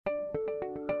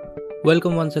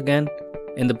Welcome once again.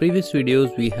 In the previous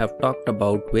videos we have talked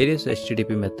about various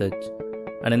HTTP methods,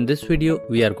 and in this video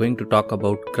we are going to talk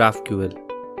about GraphQL.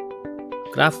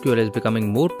 GraphQL is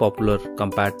becoming more popular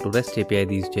compared to REST API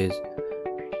these days.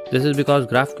 This is because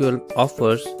GraphQL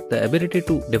offers the ability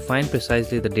to define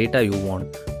precisely the data you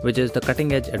want, which is the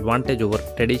cutting edge advantage over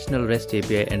traditional REST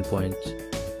API endpoints.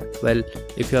 Well,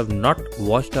 if you have not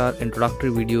watched our introductory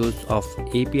videos of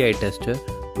API Tester,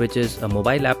 which is a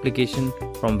mobile application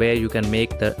from where you can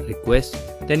make the request,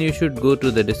 then you should go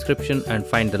to the description and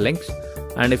find the links.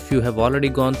 And if you have already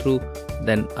gone through,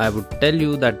 then I would tell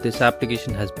you that this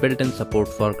application has built-in support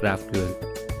for GraphQL.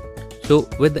 So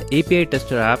with the API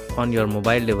Tester app on your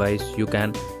mobile device, you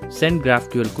can send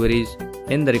GraphQL queries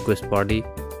in the request body.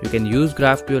 You can use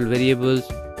GraphQL variables,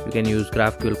 you can use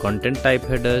GraphQL content type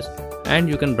headers, and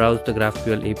you can browse the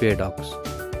GraphQL API docs.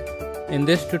 In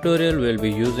this tutorial, we'll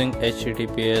be using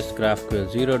https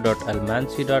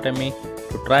graphql0.almansi.me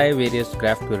to try various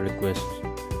GraphQL requests.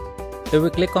 If we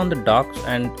click on the docs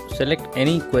and select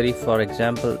any query, for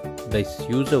example this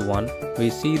user one, we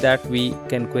see that we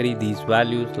can query these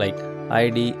values like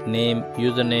ID, name,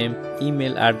 username,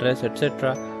 email address,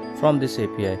 etc. from this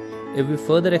API. If we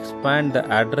further expand the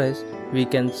address, we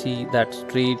can see that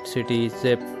street, city,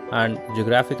 zip and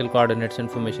geographical coordinates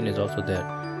information is also there.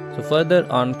 So further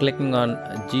on clicking on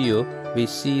geo, we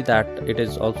see that it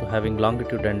is also having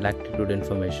longitude and latitude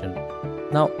information.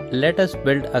 Now let us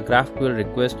build a GraphQL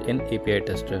request in API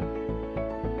Tester.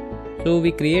 So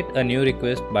we create a new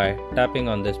request by tapping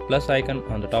on this plus icon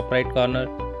on the top right corner,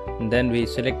 and then we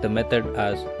select the method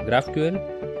as GraphQL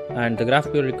and the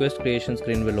GraphQL request creation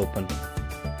screen will open.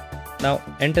 Now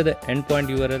enter the endpoint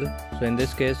URL. So in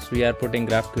this case we are putting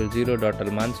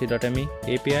graphql0.almansi.me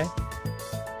API.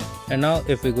 And now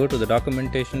if we go to the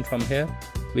documentation from here,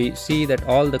 we see that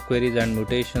all the queries and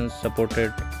mutations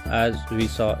supported as we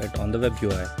saw it on the web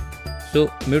UI. So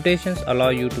mutations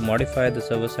allow you to modify the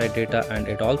server-side data, and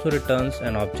it also returns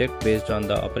an object based on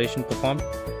the operation performed.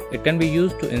 It can be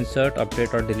used to insert,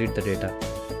 update or delete the data.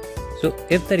 So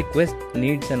if the request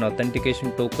needs an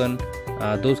authentication token,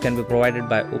 those can be provided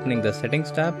by opening the settings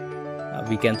tab.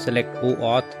 We can select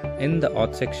OAuth in the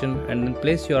auth section and then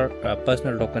place your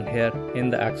personal token here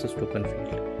in the access token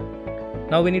field.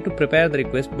 Now we need to prepare the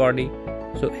request body.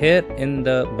 So here in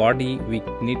the body we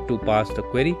need to pass the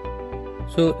query.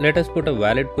 So let us put a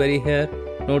valid query here.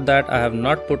 Note that I have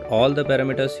not put all the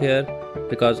parameters here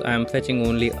because I am fetching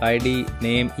only ID,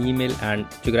 name, email and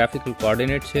geographical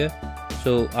coordinates here.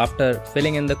 So after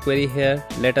filling in the query here,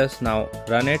 let us now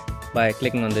run it by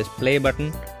clicking on this play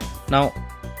button. Now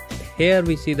here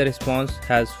we see the response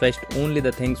has fetched only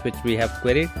the things which we have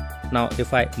queried. Now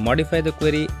if I modify the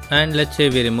query and let's say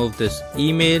we remove this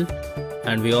email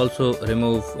and we also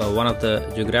remove one of the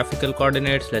geographical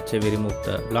coordinates, let's say we remove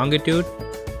the longitude.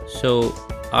 So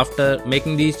after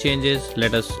making these changes,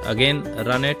 let us again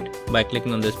run it by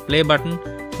clicking on this play button.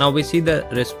 Now we see the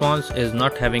response is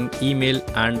not having email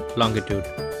and longitude.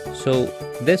 So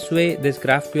this way this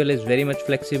GraphQL is very much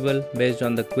flexible. Based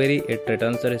on the query it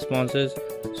returns the responses.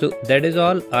 So that is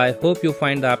all. I hope you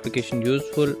find the application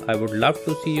useful. I would love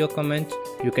to see your comments.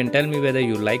 You can tell me whether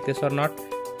you like this or not.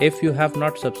 If you have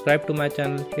not subscribed to my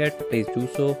channel yet, please do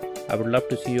so. I would love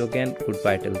to see you again.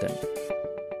 Goodbye till then.